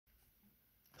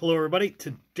Hello everybody,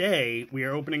 today we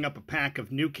are opening up a pack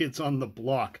of New Kids on the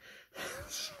Block.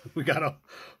 We got a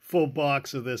full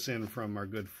box of this in from our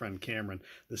good friend Cameron.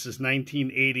 This is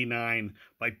 1989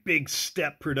 by Big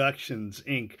Step Productions,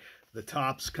 Inc. The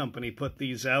Topps company put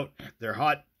these out. They're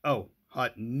hot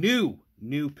new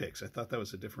picks. I thought that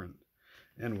was a different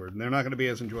N-word. They're not going to be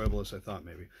as enjoyable as I thought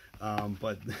maybe.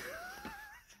 But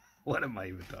what am I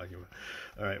even talking about?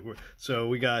 All right, so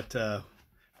we got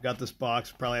this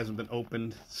box. Probably hasn't been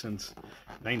opened since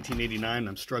 1989.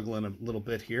 I'm struggling a little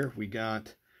bit here. We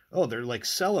got, oh, they're like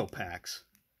cello packs.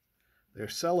 They're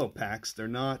cello packs. They're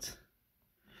not,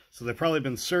 so they've probably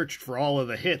been searched for all of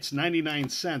the hits. 99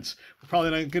 cents. We're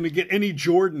probably not going to get any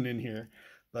Jordan in here,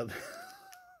 but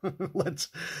let's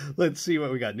see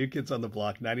what we got. New Kids on the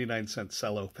Block, 99-cent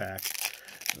cello pack.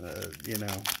 You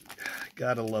know,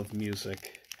 gotta love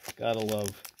music. Gotta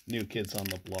love New Kids on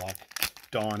the Block.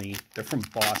 Donnie, they're from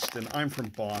Boston. I'm from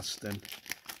Boston.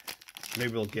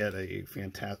 Maybe we'll get a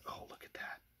fantastic. Oh, look at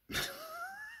that!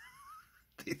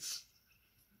 these.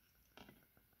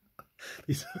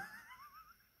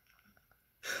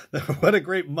 What a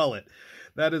great mullet!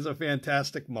 That is a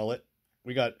fantastic mullet.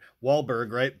 We got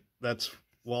Wahlberg, right? That's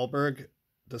Wahlberg.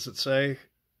 Does it say?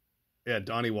 Yeah,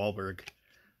 Donnie Wahlberg.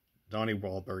 Donnie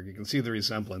Wahlberg. You can see the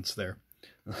resemblance there.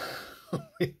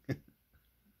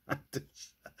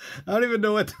 I don't even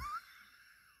know what.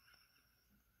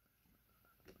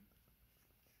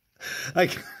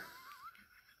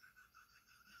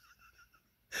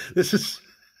 This is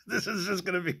just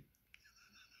gonna be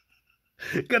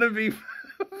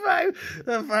 5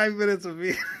 minutes of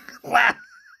me laugh.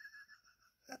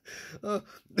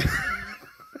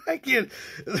 I can't.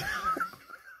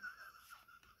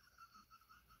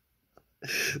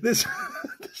 This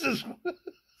is.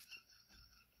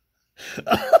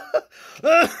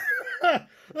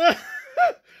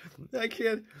 I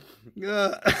can't.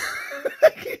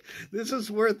 This is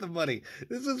worth the money.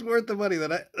 This is worth the money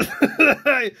that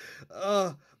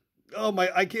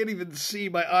I can't even see.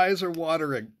 My eyes are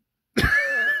watering.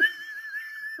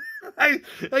 I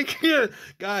can't,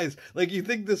 guys. Like, you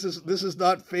think this is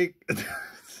not fake?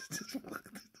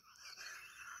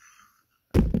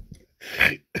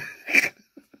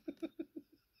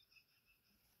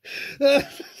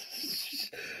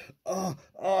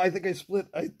 Oh, I think I split.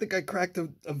 I think I cracked a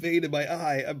vein in my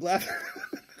eye. I'm laughing.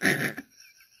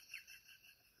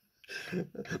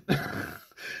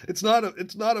 It's not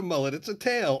a mullet. It's a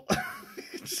tail.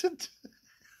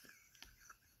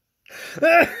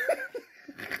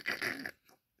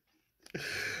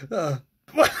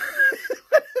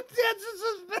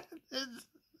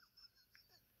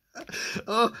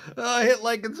 Hit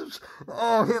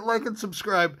like and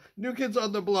subscribe. New Kids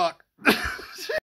on the Block.